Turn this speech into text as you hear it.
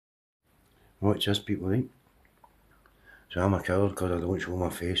Watch this, people, right? So I'm a coward because I don't show my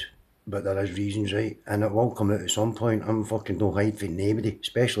face. But there is reasons, right? And it will come out at some point. I'm fucking no hide for nobody,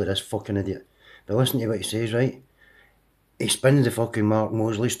 especially this fucking idiot. But listen to what he says, right? He spins the fucking Mark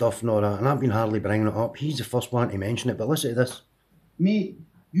Mosley stuff and all that, and I've been hardly bringing it up. He's the first one to mention it, but listen to this. Mate,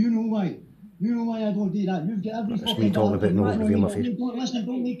 you know why. You know why I don't do that. You've got every It's fucking... me talking about not reveal my face. Don't listen,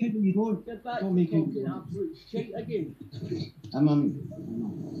 don't make it, you don't. Don't make it. Absolute shit again.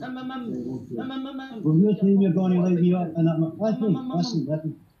 Well, you're saying you're going to light me up, and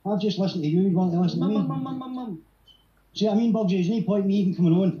listen. I've just listened to you, you're going to listen to me. See what I mean, Bugsy? There's no point in me even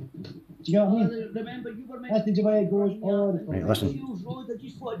coming on. Do you get what I mean? Remember, you were That's the way it goes all the time. Right, listen. Shields Road, I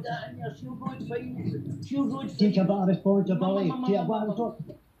just put that in there. Shields Road fine. Shields Road fine. Take a bit of responsibility. Take a bit of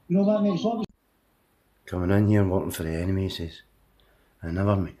responsibility. You know what, mate? Stop. Coming in here and working for the enemy, he says. I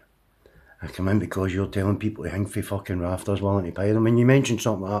never, mate. I come in because you're telling people to hang for fucking rafters willing to pay them. And you mentioned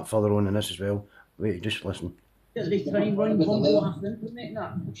something like that further on in this as well. Wait, just listen. They try and run Combo after implementing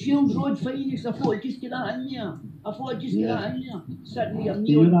that. Shields Road finest, I thought I'd just get that in there. Sitting there,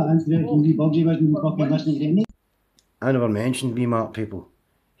 You're not interested in me, Bugsy, wasn't fucking listening to me. I never mentioned B-Mark, people.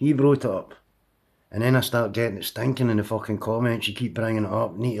 He brought it up. And then I start getting it stinking in the fucking comments. You keep bringing it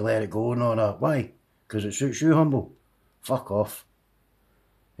up, need to let it go and all that. Why? Because it suits you, Humble. Fuck off.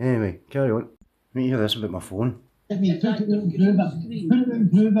 Anyway, carry on. Let me hear this about my phone. I mean, put it out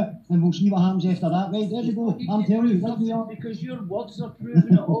and prove it, and we'll see what happens after that. Right, there you go. I'm telling you, let me up. Because your words are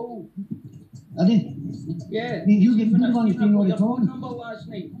proving it all. I did. Yeah. I mean, you get rid of anything all the phone time. number last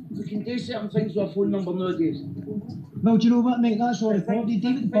night. We can do certain things with a phone number nowadays. Well, do you know what, mate? That's all recorded.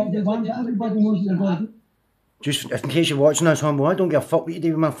 David Bugsy wants it. Everybody knows what they're going to do. Just in case you're watching this, Humble, I don't give a fuck what you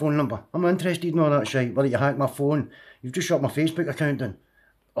do with my phone number. I'm not interested in all that shit. Whether you hack my phone, you've just shut my Facebook account down.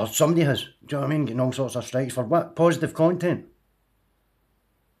 Or somebody has. Do you know what I mean? Getting all sorts of strikes for what? Positive content.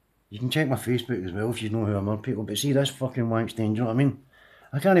 You can check my Facebook as well if you know who I'm on, people. But see this fucking wank stain, do you know what I mean?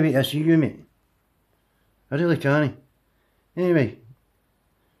 I can't wait to see you, mate. I really can't. Anyway,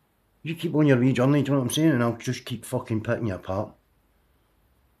 you keep on your wee journey, do you know what I'm saying? And I'll just keep fucking picking you apart.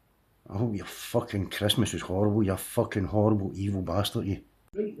 I hope your fucking Christmas is horrible, you fucking horrible, evil bastard, you.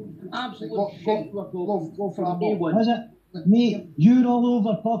 Absolute shit. Go from day one. Is it? Mate, you're all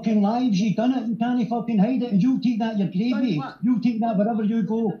over fucking lives. You've done it. You can't fucking hide it. And you'll take that your grave, mate. You'll take that wherever you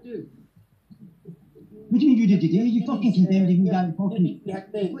go. What do you do today? You fucking condemned me that fucking...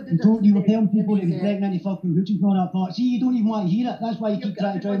 You were telling people to be pregnant into fucking hoochies and all that part. See, you don't even want to hear it. That's why you keep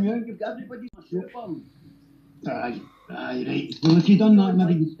trying to drown me out. You've got everybody on shit bomb. Aye, right. Well, if you done that,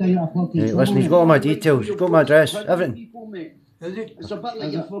 maybe you'd stay at fucking... Hey, listen, he's got all my details. He's got my address, everything. It's a bit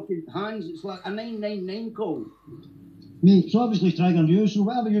like your fucking hands. It's like a 999 call. Mate, it's obviously triggering you, so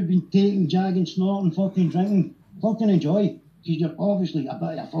whatever you've been taking, jagging, snorting, fucking drinking, fucking enjoy. Because you're obviously a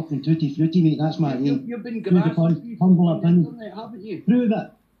bit of a fucking tutti frutti, mate, that's my name. You've been grasping humble opinion. Haven't you? Prove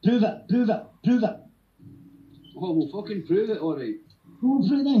it, prove it, prove it, prove it. Oh, we'll fucking prove it, alright. Go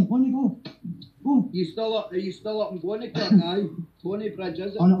for it then, on you go. Go. Are you still up in Bonnykirk? Aye. Bonnybridge,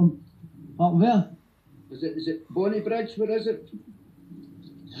 is it? Up where? Is it Bonnybridge? Where is it?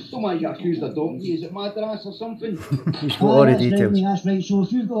 Don't mind you accused of donkey. Is it Madras or something? He's got all the details. Right, that's right. So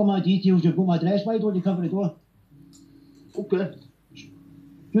if you've got all my details, you've got my address, why don't you cover the door? Okay.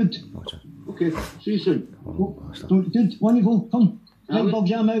 Good. Okay. See you soon. Good. On you go. Come. Right,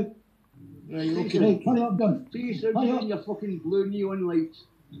 Bugsy, I'm out. Right, okay. Right, hurry up, done. See you soon. You and your fucking blue neon lights.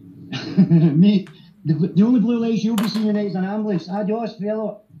 Mate, the only blue lights you'll be seeing tonight is an ambulance. Adios,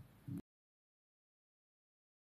 fellow.